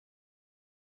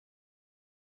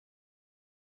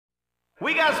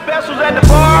We got specials at the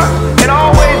bar and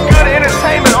always good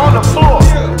entertainment on the floor.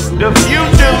 The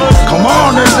future looks... Come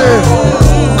on, this is.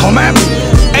 Come at me.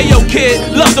 Hey yo kid,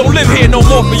 love don't live here no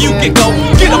more for you, get go.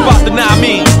 Get up out the now I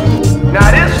mean.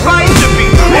 Now this fight should be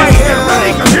great.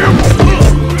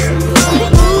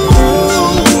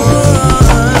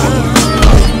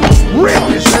 Rip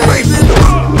this baby.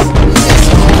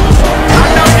 I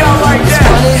know y'all like that.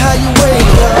 Funny how you wake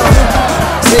up,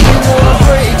 say you wanna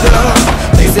break up.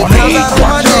 They said times out of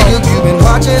my niggas, you've been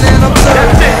watching and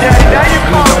observing. That's it, Daddy. Now you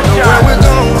call the Where shot. we're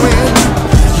going,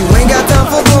 you ain't got time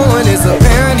for going. It's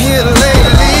apparent here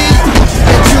lately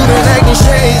that you've been acting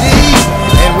shady,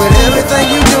 and with everything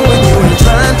you doing, you ain't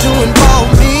trying to involve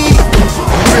me.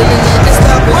 You really need to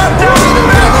stop it. What's down the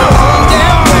middle?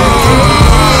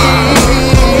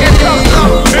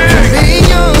 Being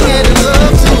young and in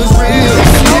love too is real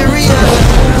serious.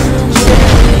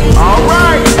 All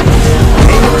right.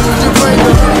 Ain't no need to break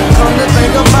up, come to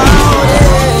think about it.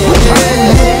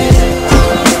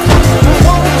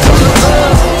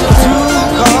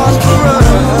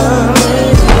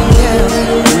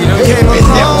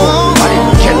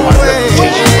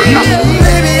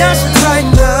 Maybe I should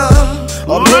tighten up,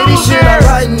 or maybe should I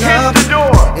lighten up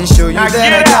and show you that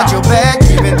I got your back,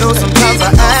 even though sometimes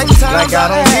I act like I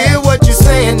don't hear what you're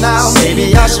saying now.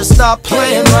 Maybe I should stop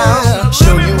playing around,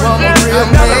 show you I'm a real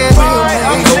man,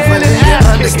 and hopefully you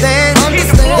understand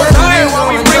that I ain't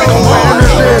going nowhere.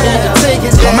 Take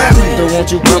it down, so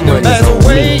won't you put the best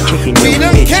away? We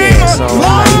done came a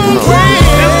long way.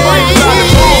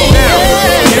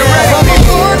 From a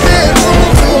good bedroom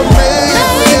to a maid.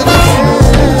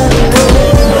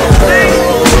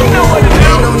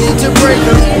 Ain't no need to break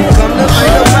up, come to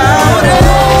think about it.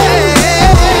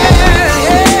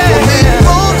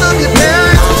 Both of your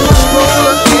parents to a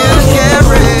stroller in a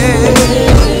carriage.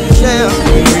 Yeah,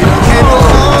 we done came a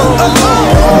long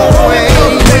way.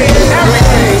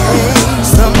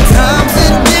 Sometimes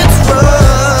it gets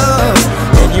rough,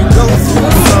 and you go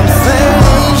through some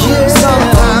things.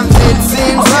 Sometimes it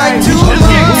seems like too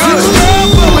much,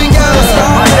 but we gotta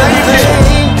start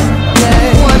everything.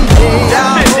 One day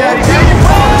I'll That's it, Daddy. Now you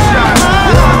call the shot.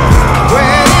 when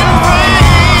it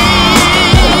rains.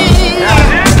 Now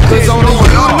this 'Cause is only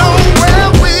going you on. know where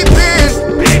we've been,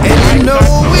 and you know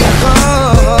we've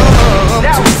come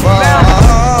too far.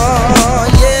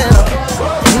 Yeah,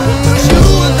 you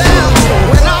were there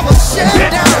when I was shut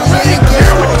down, ready to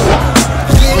go.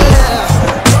 Yeah,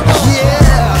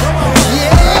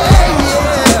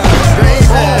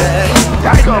 baby.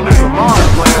 That's gonna leave a mark,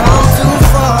 man. Come too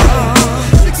far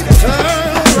to turn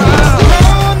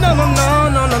around. No.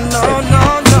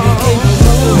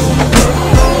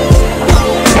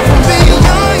 From being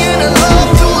young and in love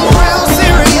to a real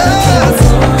serious.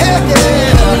 Heck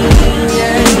yeah.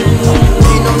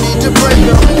 Ain't no need to break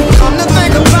up. Come to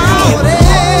think about it.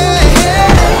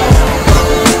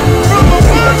 From a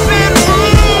one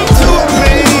bedroom to a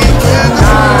maid.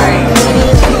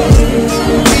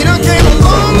 We done came a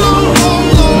long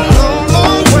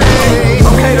way.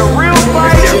 Okay, the real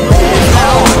fight is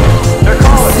on. They're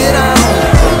calling. Sit down,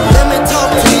 let me talk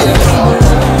to you.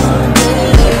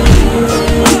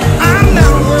 I'm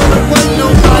not worried what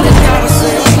nobody gotta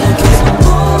say.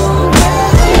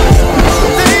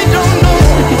 They don't know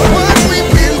what we've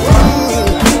been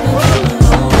through.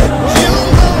 You know,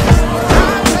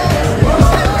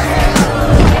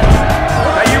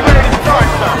 Are you ready to start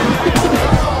something?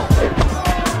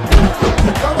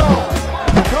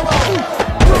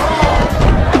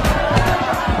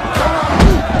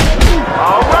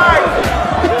 All right.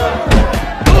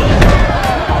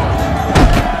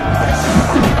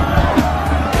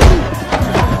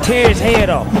 Tear his head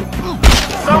off.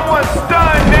 Someone's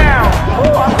stunned now.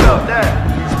 Ooh, I felt that.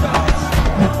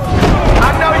 I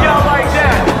know y'all like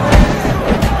that.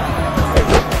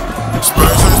 This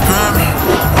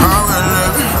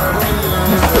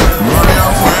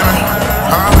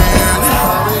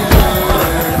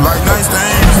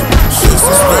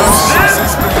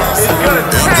is gonna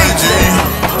take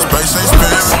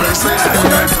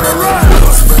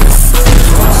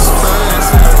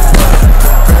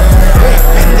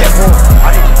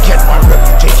I didn't get my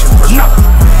reputation for nothing.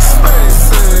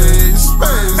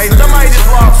 Hey, somebody just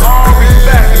lost all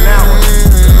respect in that one.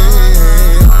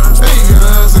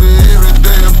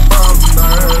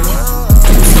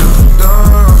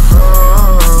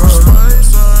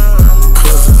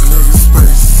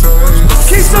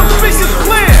 Keep some speakers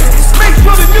clear. Make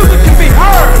sure the music can be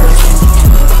heard.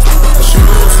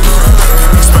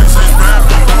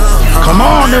 Come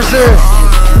on, this is.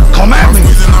 Come at me.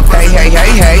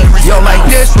 Hey. Yo, like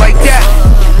this, like that.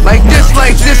 Like this,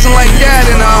 and like that,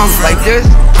 and like this.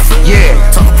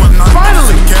 Yeah.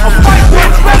 Finally, a fight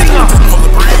worth betting on.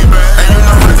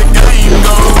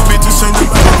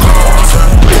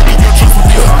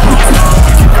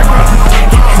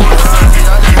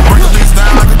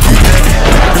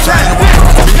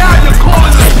 Now you're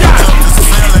calling the shot.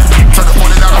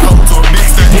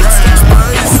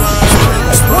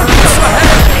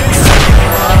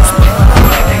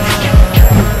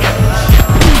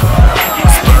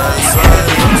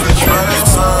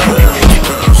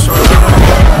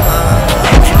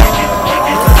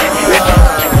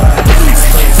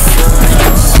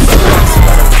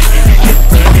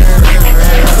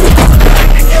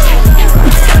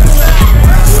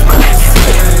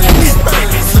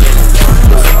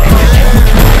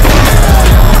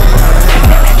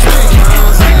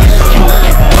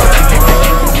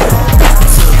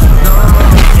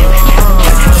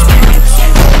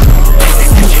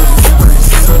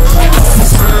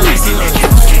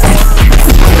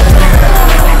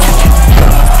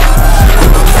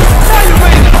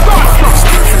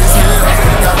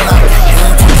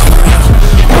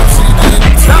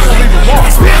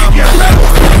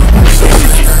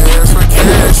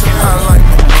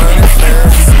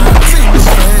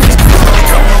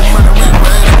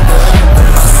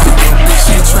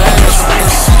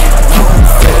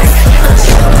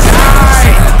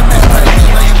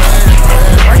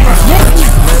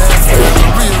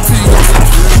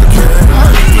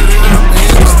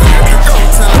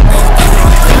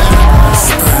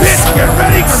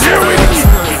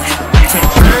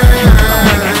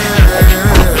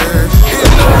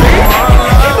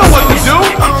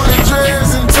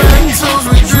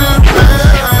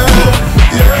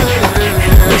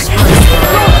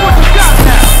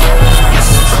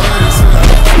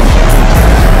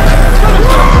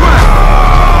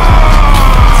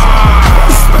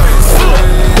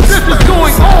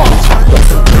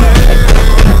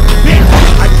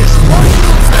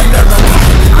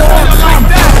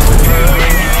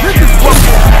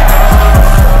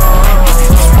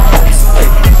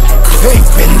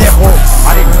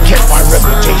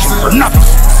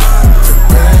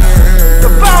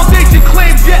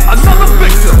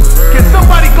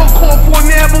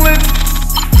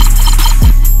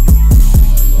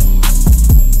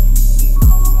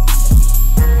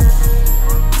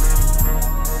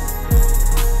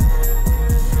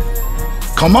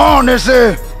 Come on, this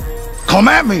is. Come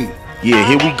at me. Yeah,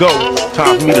 here we go.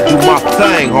 Time for me to do my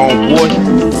thing,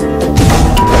 homeboy.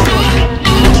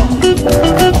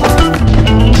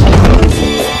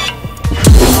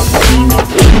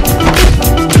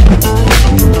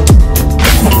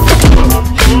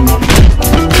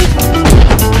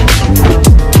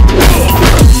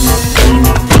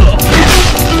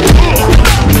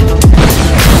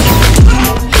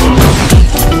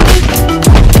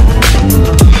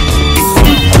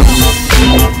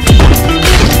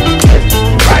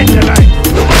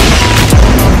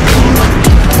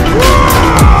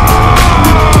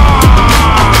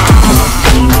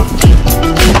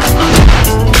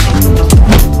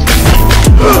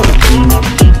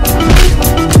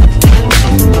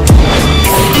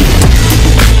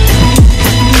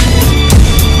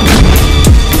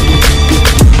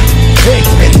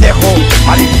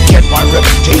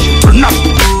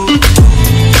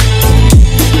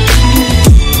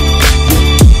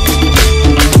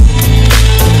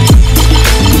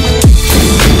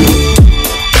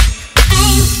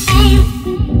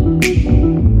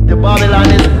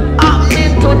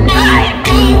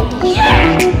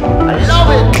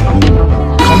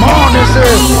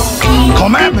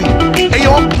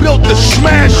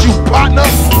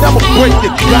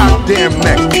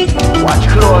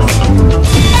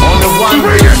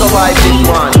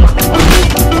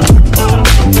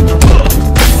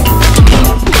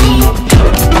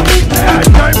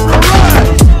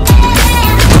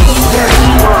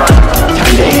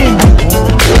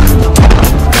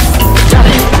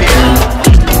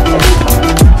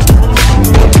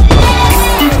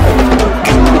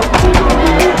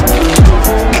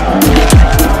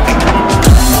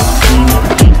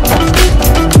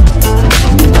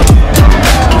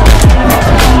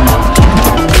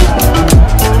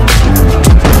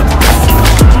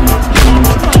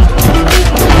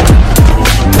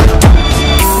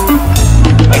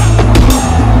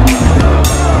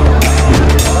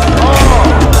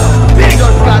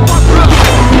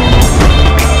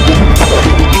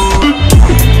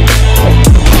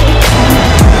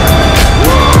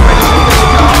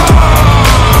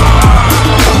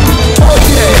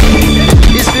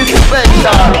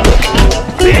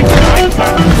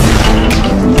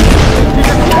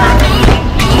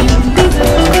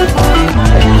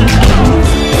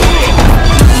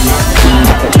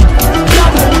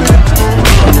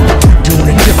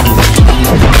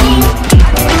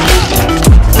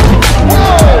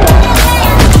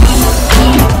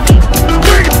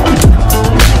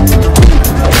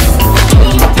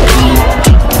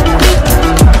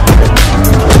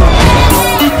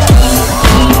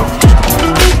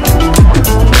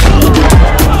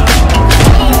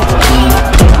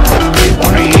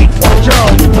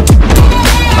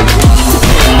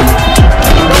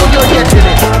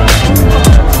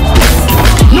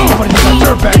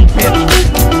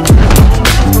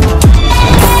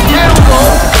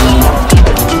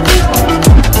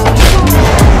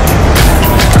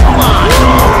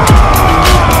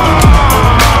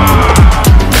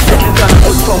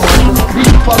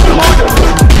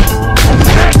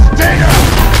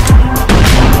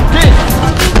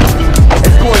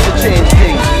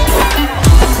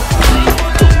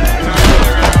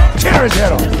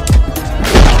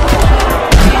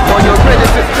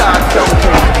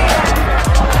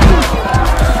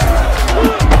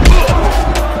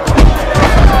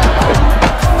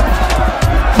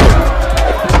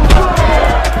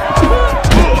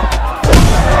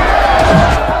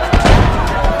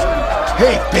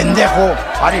 Hey, pendejo,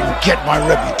 I didn't get my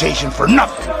reputation for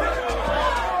nothing.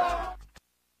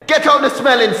 Get on the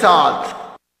smelling salt.